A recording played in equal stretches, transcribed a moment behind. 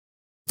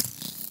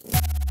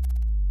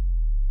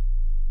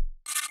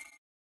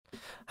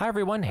Hi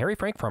everyone, Harry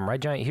Frank from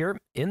Red Giant here.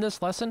 In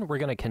this lesson, we're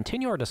going to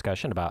continue our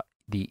discussion about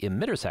the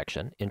emitter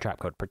section in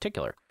Trapcode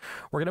particular.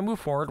 We're going to move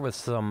forward with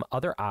some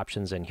other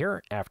options in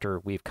here after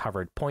we've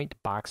covered point,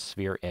 box,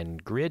 sphere,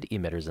 and grid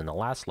emitters in the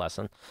last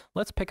lesson.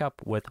 Let's pick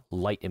up with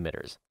light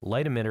emitters.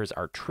 Light emitters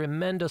are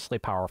tremendously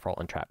powerful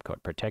in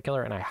Trapcode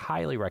particular, and I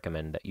highly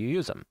recommend that you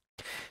use them.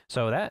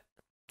 So that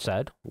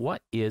said,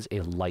 what is a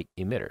light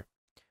emitter?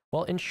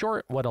 Well, in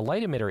short, what a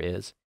light emitter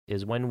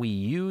is when we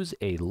use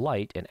a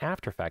light in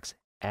After Effects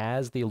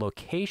as the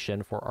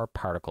location for our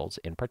particles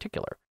in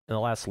particular. In the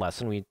last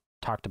lesson, we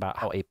talked about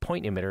how a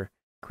point emitter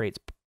creates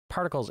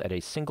particles at a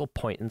single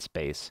point in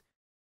space,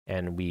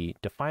 and we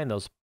define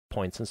those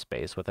points in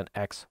space with an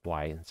X,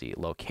 Y, and Z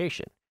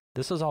location.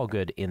 This is all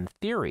good in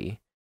theory,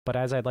 but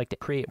as I'd like to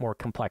create more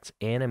complex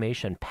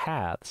animation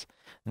paths,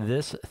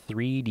 this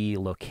 3D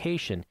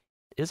location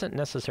isn't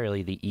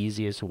necessarily the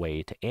easiest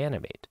way to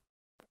animate.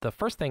 The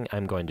first thing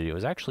I'm going to do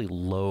is actually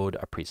load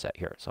a preset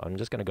here. So I'm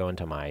just going to go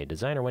into my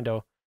designer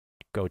window,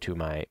 go to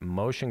my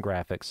motion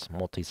graphics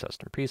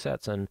multi-system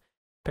presets, and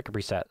pick a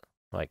preset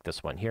like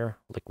this one here,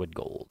 liquid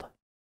gold.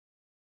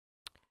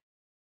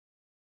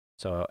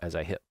 So as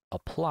I hit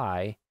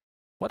apply,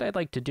 what I'd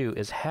like to do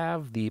is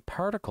have the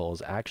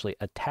particles actually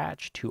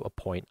attach to a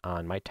point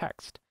on my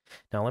text.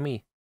 Now let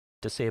me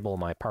disable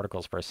my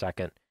particles for a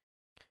second.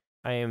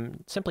 I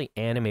am simply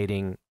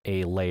animating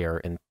a layer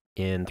in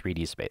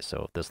 3D space.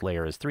 So this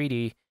layer is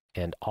 3D,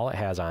 and all it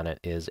has on it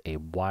is a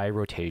Y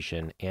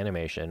rotation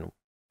animation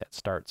that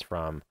starts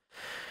from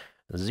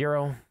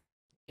 0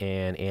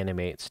 and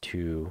animates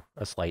to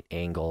a slight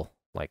angle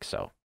like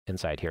so.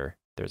 Inside here,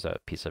 there's a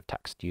piece of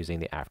text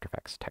using the After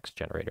Effects text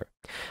generator.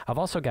 I've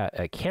also got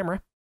a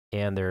camera,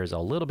 and there's a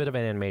little bit of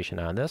an animation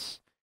on this.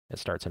 It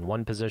starts in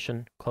one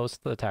position, close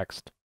to the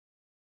text,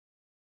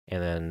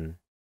 and then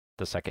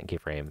the second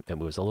keyframe, it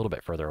moves a little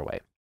bit further away.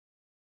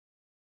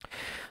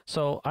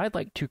 So I'd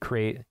like to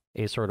create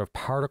a sort of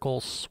particle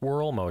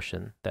swirl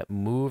motion that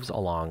moves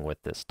along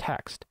with this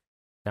text.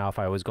 Now, if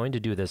I was going to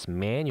do this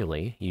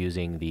manually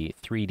using the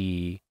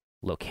 3D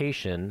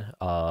location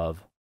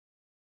of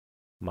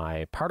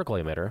my particle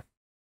emitter,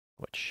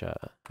 which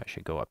I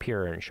should go up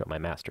here and show my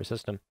master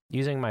system,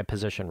 using my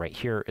position right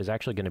here is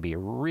actually going to be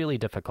really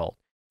difficult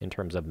in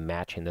terms of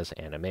matching this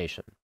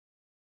animation.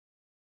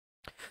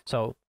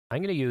 So I'm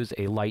going to use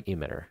a light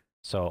emitter.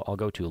 So I'll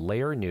go to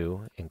Layer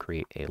New and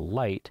create a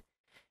light.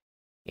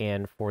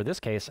 And for this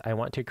case, I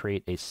want to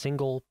create a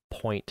single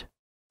point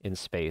in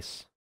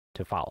space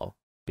to follow,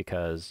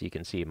 because you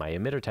can see my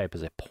emitter type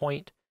is a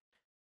point.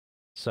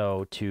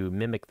 So to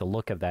mimic the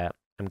look of that,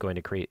 I'm going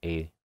to create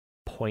a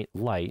point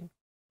light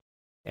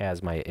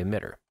as my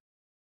emitter.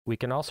 We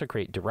can also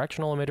create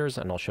directional emitters,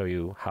 and I'll show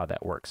you how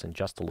that works in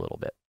just a little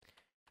bit.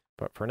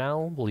 But for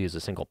now, we'll use a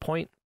single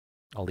point.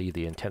 I'll leave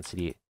the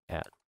intensity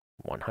at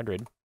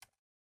 100.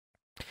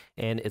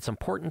 And it's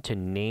important to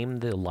name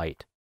the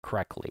light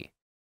correctly.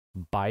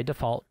 By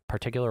default,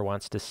 Particular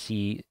wants to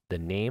see the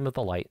name of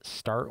the light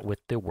start with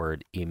the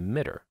word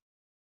emitter.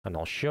 And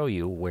I'll show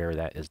you where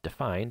that is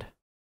defined.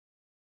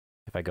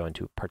 If I go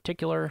into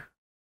Particular,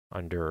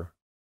 under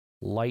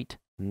Light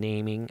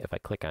Naming, if I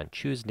click on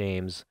Choose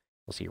Names,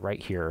 you'll see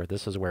right here,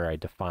 this is where I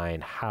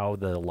define how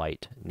the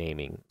light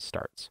naming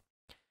starts.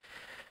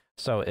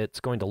 So it's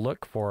going to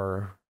look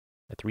for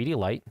a 3D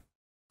light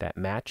that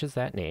matches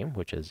that name,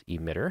 which is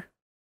emitter.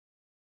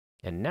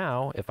 And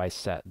now, if I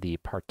set the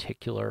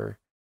particular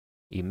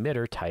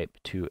emitter type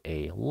to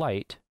a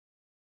light,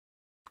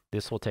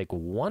 this will take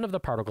one of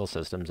the particle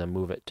systems and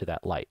move it to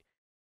that light.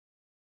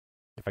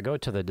 If I go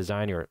to the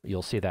designer,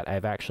 you'll see that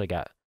I've actually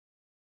got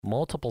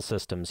multiple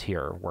systems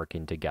here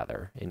working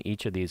together, and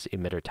each of these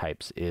emitter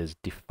types is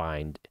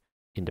defined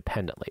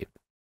independently.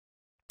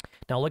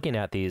 Now, looking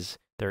at these,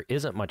 there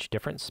isn't much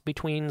difference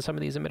between some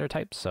of these emitter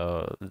types.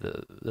 So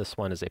this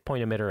one is a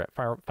point emitter at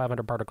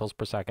 500 particles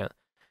per second.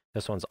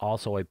 This one's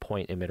also a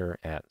point emitter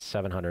at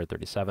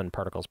 737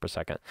 particles per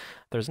second.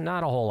 There's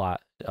not a whole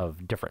lot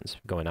of difference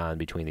going on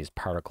between these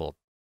particle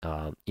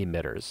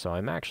emitters. So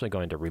I'm actually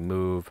going to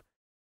remove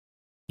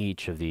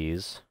each of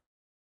these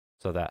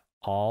so that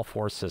all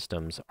four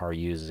systems are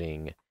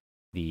using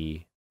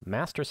the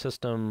master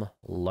system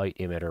light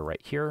emitter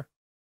right here.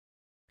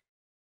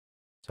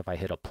 So if I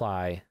hit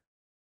apply,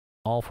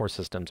 all four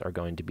systems are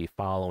going to be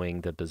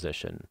following the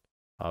position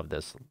of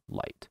this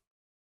light.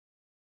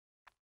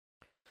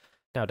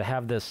 Now, to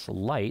have this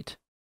light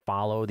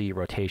follow the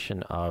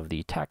rotation of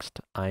the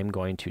text, I'm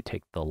going to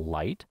take the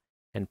light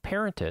and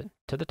parent it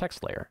to the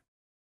text layer.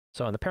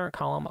 So in the parent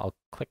column, I'll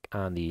click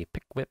on the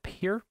pick whip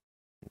here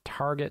and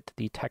target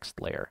the text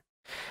layer.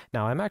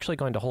 Now, I'm actually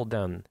going to hold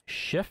down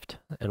Shift,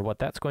 and what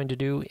that's going to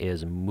do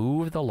is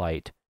move the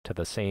light to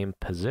the same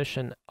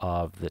position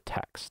of the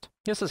text.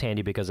 This is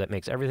handy because it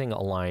makes everything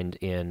aligned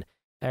in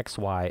X,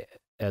 Y,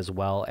 as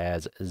well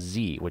as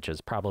Z, which is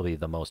probably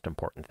the most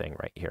important thing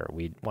right here.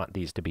 We want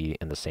these to be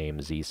in the same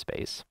Z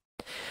space.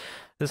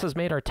 This has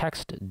made our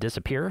text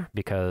disappear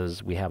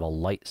because we have a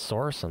light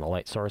source, and the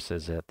light source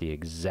is at the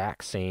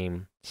exact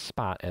same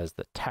spot as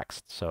the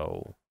text.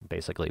 So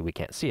basically we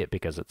can't see it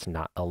because it's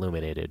not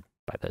illuminated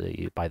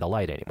by the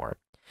light anymore.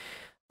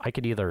 I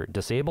could either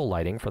disable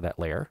lighting for that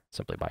layer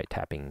simply by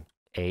tapping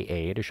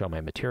AA to show my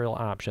material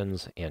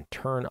options and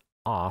turn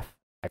off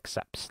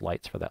accepts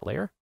lights for that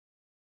layer.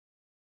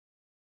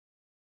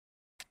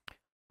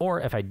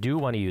 Or if I do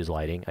want to use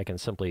lighting, I can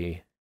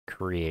simply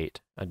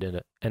create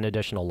an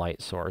additional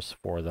light source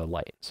for the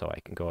light. So I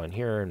can go in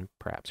here and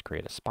perhaps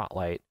create a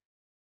spotlight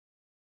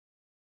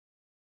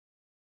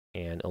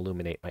and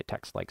illuminate my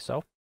text like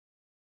so.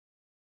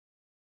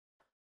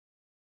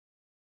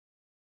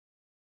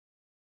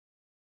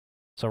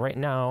 So right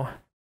now,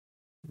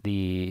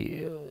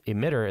 the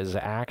emitter is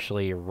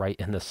actually right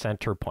in the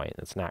center point.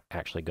 It's not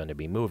actually going to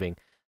be moving.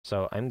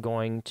 So I'm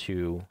going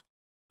to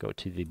go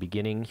to the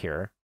beginning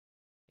here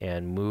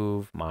and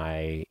move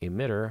my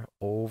emitter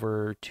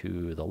over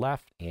to the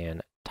left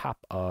and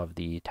top of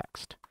the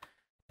text.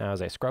 Now,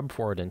 as I scrub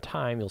forward in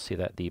time, you'll see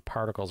that the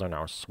particles are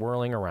now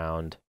swirling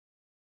around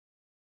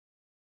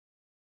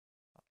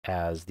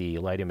as the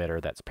light emitter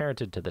that's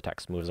parented to the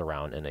text moves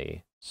around in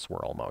a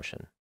swirl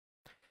motion.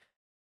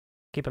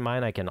 Keep in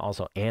mind, I can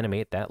also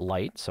animate that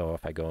light. So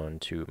if I go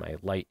into my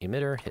light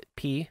emitter, hit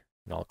P,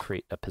 and I'll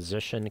create a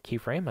position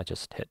keyframe. I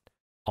just hit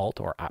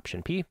Alt or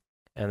Option P,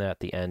 and then at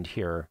the end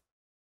here,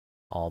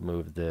 I'll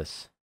move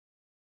this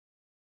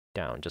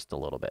down just a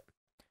little bit.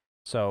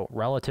 So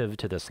relative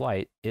to this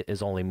light, it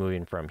is only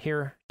moving from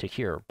here to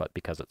here, but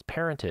because it's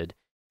parented,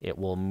 it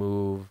will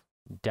move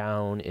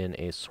down in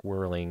a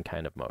swirling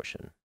kind of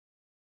motion.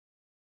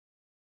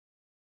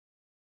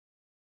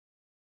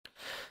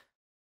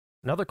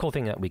 Another cool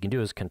thing that we can do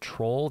is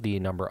control the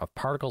number of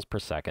particles per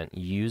second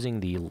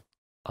using the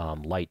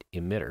light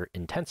emitter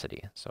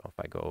intensity. So if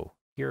I go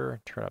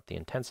here, turn up the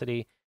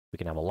intensity, we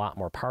can have a lot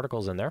more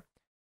particles in there.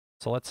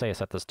 So let's say I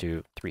set this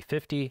to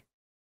 350,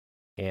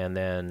 and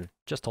then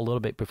just a little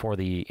bit before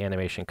the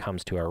animation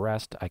comes to a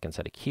rest, I can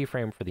set a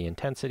keyframe for the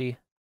intensity,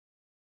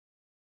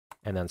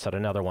 and then set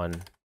another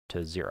one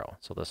to 0.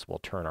 So this will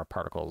turn our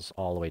particles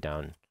all the way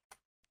down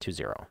to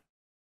 0.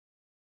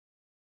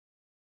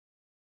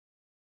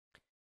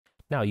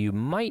 Now you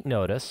might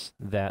notice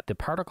that the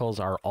particles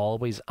are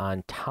always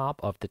on top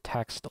of the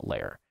text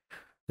layer.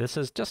 This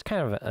is just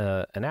kind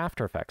of an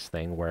After Effects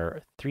thing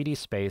where 3D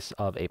space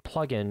of a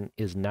plugin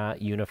is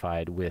not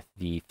unified with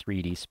the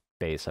 3D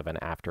space of an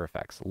After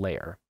Effects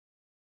layer.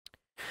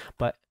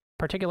 But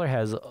Particular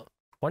has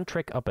one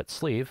trick up its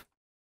sleeve.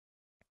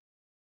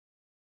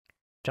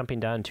 Jumping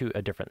down to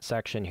a different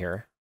section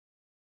here,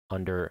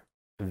 under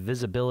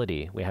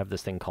Visibility, we have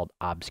this thing called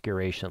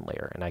Obscuration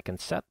Layer, and I can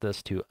set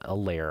this to a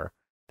layer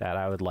that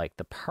I would like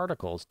the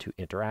particles to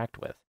interact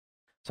with.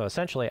 So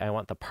essentially, I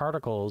want the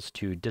particles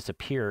to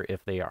disappear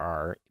if they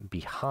are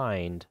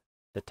behind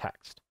the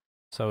text.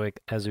 So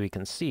as we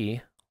can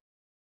see,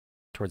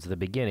 towards the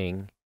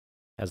beginning,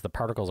 as the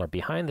particles are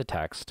behind the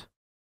text,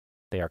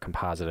 they are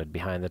composited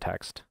behind the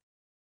text.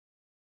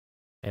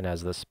 And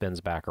as this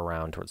spins back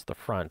around towards the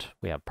front,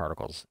 we have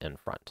particles in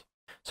front.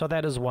 So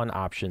that is one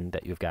option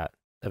that you've got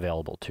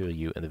available to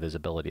you in the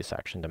visibility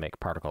section to make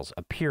particles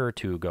appear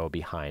to go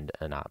behind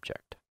an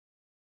object.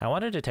 I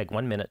wanted to take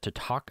 1 minute to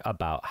talk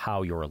about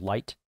how your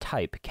light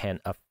type can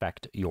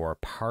affect your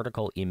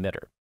particle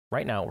emitter.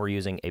 Right now, we're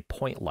using a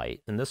point light,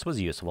 and this was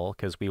useful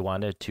because we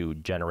wanted to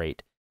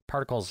generate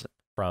particles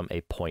from a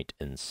point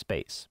in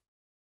space.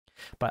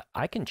 But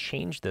I can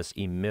change this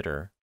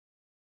emitter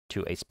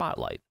to a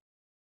spotlight.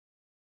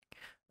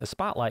 The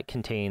spotlight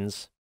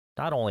contains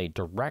not only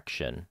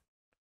direction,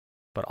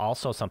 but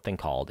also something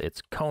called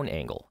its cone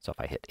angle. So if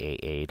I hit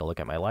AA to look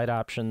at my light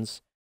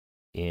options,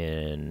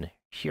 in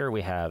here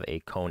we have a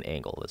cone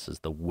angle. This is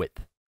the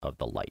width of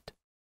the light.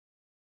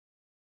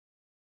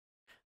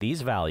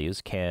 These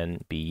values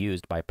can be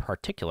used by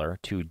Particular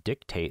to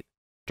dictate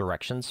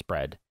direction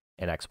spread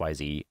and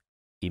XYZ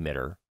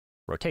emitter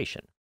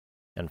rotation.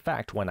 In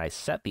fact, when I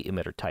set the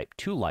emitter type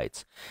to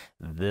lights,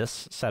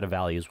 this set of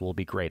values will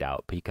be grayed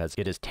out because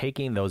it is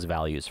taking those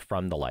values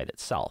from the light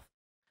itself.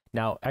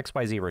 Now,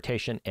 XYZ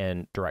rotation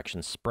and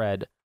direction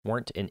spread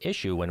weren't an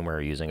issue when we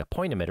were using a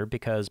point emitter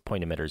because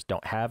point emitters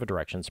don't have a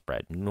direction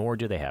spread, nor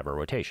do they have a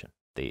rotation.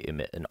 They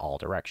emit in all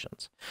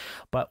directions.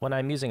 But when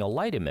I'm using a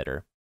light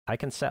emitter, I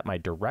can set my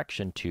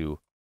direction to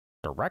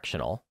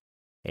directional,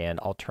 and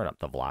I'll turn up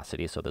the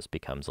velocity so this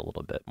becomes a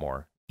little bit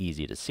more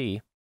easy to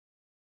see.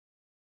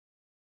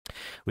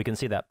 We can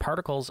see that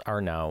particles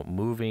are now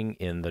moving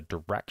in the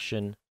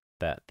direction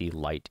that the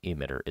light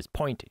emitter is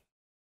pointing.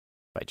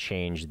 If I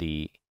change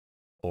the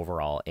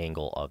overall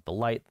angle of the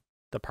light,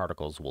 the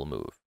particles will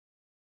move.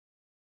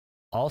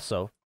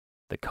 Also,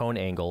 the cone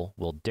angle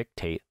will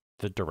dictate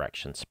the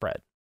direction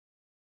spread.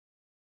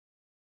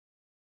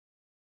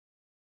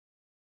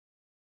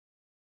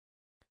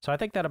 So I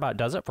think that about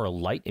does it for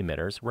light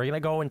emitters. We're going to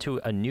go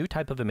into a new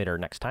type of emitter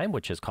next time,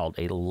 which is called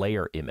a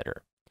layer emitter.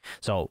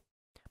 So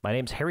my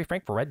name's Harry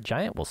Frank for Red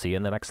Giant. We'll see you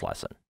in the next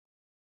lesson.